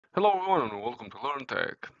Hello everyone and welcome to Learn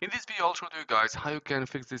Tech. In this video I'll show you guys how you can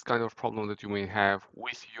fix this kind of problem that you may have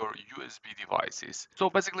with your USB devices. So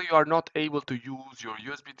basically you are not able to use your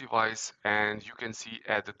USB device and you can see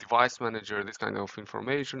at the device manager this kind of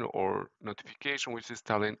information or notification which is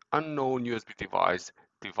telling unknown USB device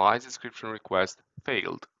description request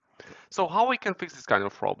failed. So how we can fix this kind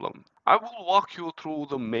of problem? I will walk you through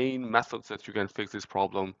the main methods that you can fix this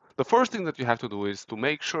problem. The first thing that you have to do is to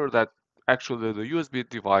make sure that actually the USB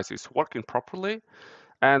device is working properly.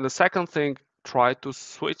 And the second thing, try to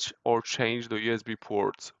switch or change the USB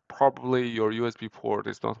ports. Probably your USB port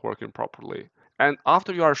is not working properly. And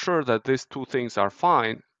after you are sure that these two things are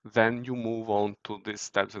fine, then you move on to these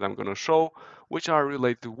steps that I'm going to show, which are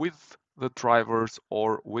related with the drivers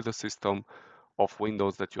or with the system of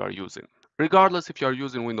Windows that you are using. Regardless if you are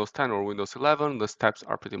using Windows 10 or Windows 11, the steps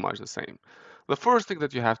are pretty much the same. The first thing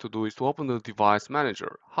that you have to do is to open the device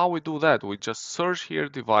manager. How we do that? We just search here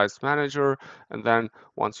device manager, and then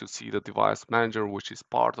once you see the device manager, which is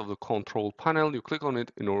part of the control panel, you click on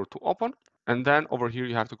it in order to open. And then over here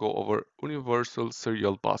you have to go over universal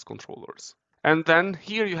serial bus controllers. And then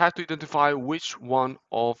here you have to identify which one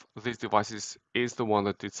of these devices is the one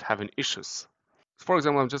that is having issues. For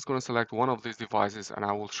example, I'm just going to select one of these devices and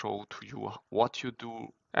I will show to you what you do,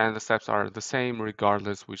 and the steps are the same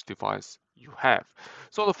regardless which device you have.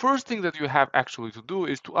 So the first thing that you have actually to do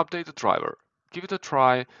is to update the driver. Give it a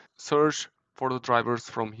try, search for the drivers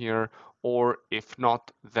from here, or if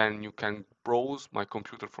not, then you can browse my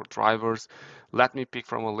computer for drivers. Let me pick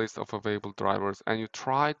from a list of available drivers and you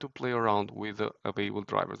try to play around with the available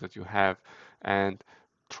drivers that you have and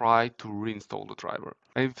try to reinstall the driver.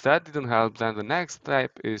 And if that didn't help, then the next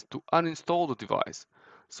step is to uninstall the device.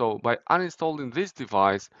 So by uninstalling this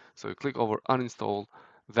device, so you click over uninstall,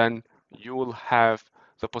 then you will have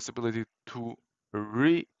the possibility to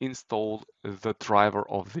reinstall the driver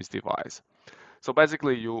of this device. So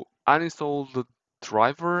basically you uninstall the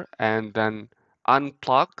driver and then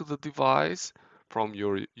unplug the device from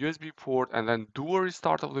your USB port and then do a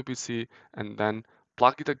restart of the PC and then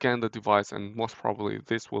plug it again the device, and most probably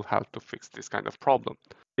this will help to fix this kind of problem.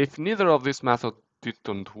 If neither of this method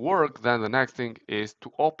didn't work, then the next thing is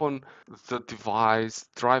to open the device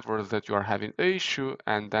driver that you are having an issue,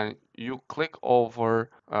 and then you click over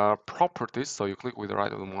properties. So you click with the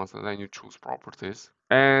right of the mouse and then you choose properties.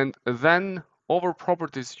 And then over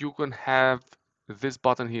properties, you can have this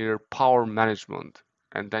button here, power management.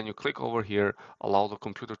 And then you click over here, allow the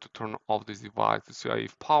computer to turn off this device to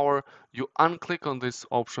save power. You unclick on this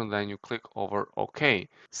option, then you click over OK.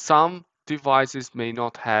 Some devices may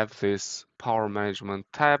not have this power management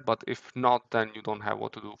tab, but if not, then you don't have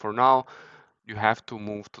what to do for now. You have to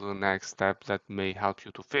move to the next step that may help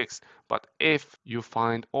you to fix. But if you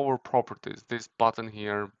find over properties, this button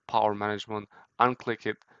here, power management, unclick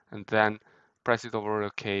it and then press it over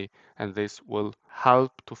OK, and this will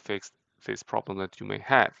help to fix this problem that you may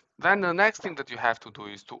have. Then the next thing that you have to do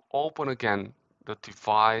is to open again the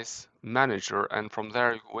device manager, and from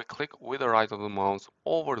there we click with the right of the mouse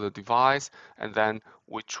over the device and then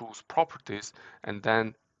we choose properties and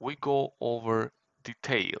then we go over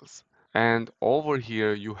details. And over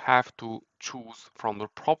here you have to choose from the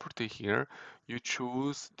property here, you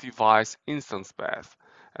choose device instance path,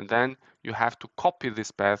 and then you have to copy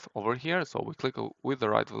this path over here. So we click with the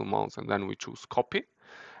right of the mouse and then we choose copy.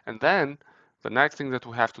 And then the next thing that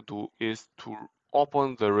we have to do is to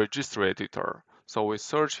open the registry editor. So we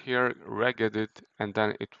search here Regedit and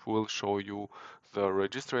then it will show you the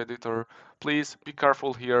registry editor. Please be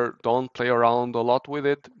careful here, don't play around a lot with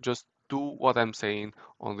it, just do what I'm saying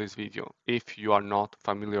on this video if you are not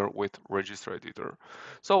familiar with registry editor.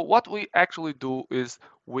 So what we actually do is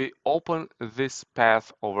we open this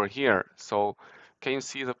path over here. So can you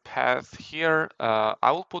see the path here?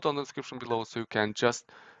 I will put on the description below so you can just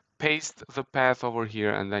paste the path over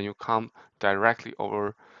here and then you come directly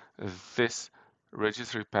over this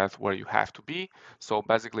registry path where you have to be. So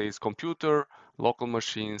basically it's computer, local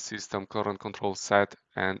machine, system, current control set,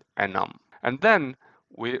 and enum. And then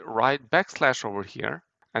we write backslash over here,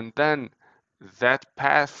 and then that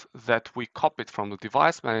path that we copied from the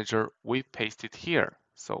device manager, we paste it here.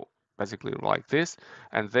 So basically like this,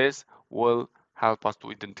 and this will help us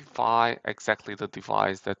to identify exactly the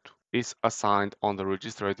device that is assigned on the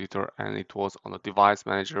register editor and it was on the device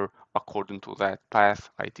manager according to that path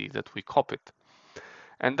ID that we copied.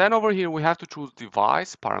 And then over here we have to choose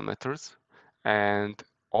device parameters, and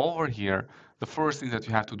over here the first thing that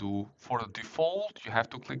you have to do for the default, you have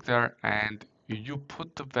to click there and you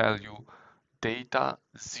put the value data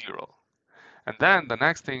 0. And then the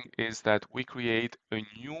next thing is that we create a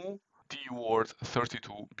new dword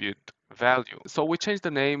 32-bit value. So we changed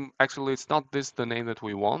the name. Actually, it's not this the name that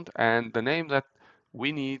we want, and the name that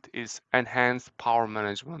we need is Enhanced Power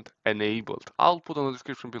Management Enabled. I'll put on the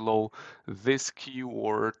description below this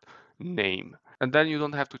keyword name. And then you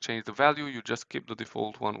don't have to change the value, you just keep the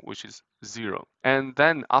default one, which is 0. And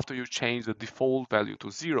then after you change the default value to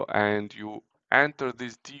 0 and you enter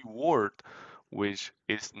this dword, which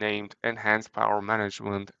is named Enhanced Power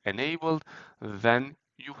Management Enabled, then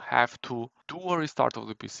you have to do a restart of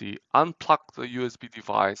the PC, unplug the USB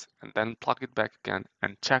device, and then plug it back again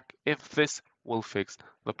and check if this will fix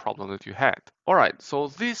the problem that you had. Alright, so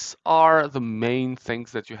these are the main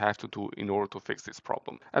things that you have to do in order to fix this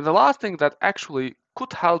problem. And the last thing that actually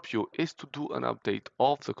could help you is to do an update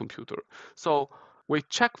of the computer. So we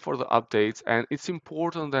check for the updates, and it's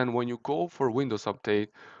important then when you go for Windows Update,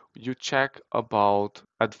 you check about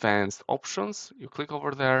advanced options, you click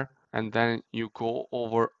over there, and then you go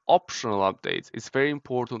over optional updates. It's very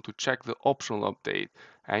important to check the optional update,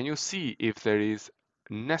 and you see if there is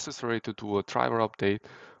necessary to do a driver update,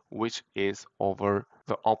 which is over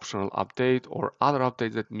the optional update, or other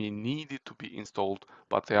updates that may need it to be installed,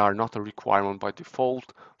 but they are not a requirement by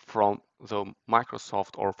default from the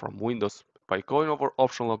Microsoft or from Windows. By going over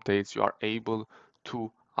optional updates, you are able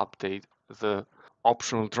to update the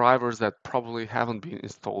optional drivers that probably haven't been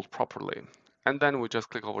installed properly. And then we just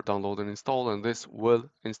click over download and install, and this will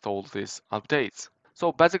install these updates.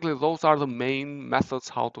 So basically those are the main methods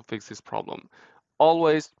how to fix this problem.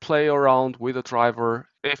 Always play around with the driver.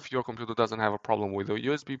 If your computer doesn't have a problem with a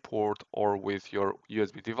USB port or with your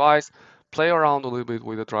USB device, play around a little bit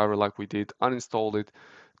with the driver like we did, uninstall it,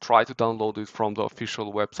 try to download it from the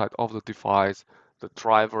official website of the device, the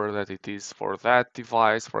driver that it is for that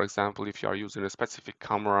device. For example, if you are using a specific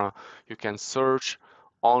camera, you can search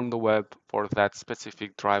on the web for that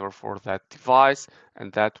specific driver for that device,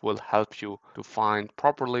 and that will help you to find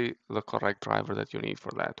properly the correct driver that you need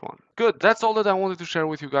for that one. Good, that's all that I wanted to share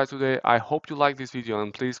with you guys today. I hope you like this video,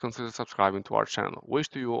 and please consider subscribing to our channel. Wish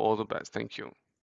to you all the best. Thank you.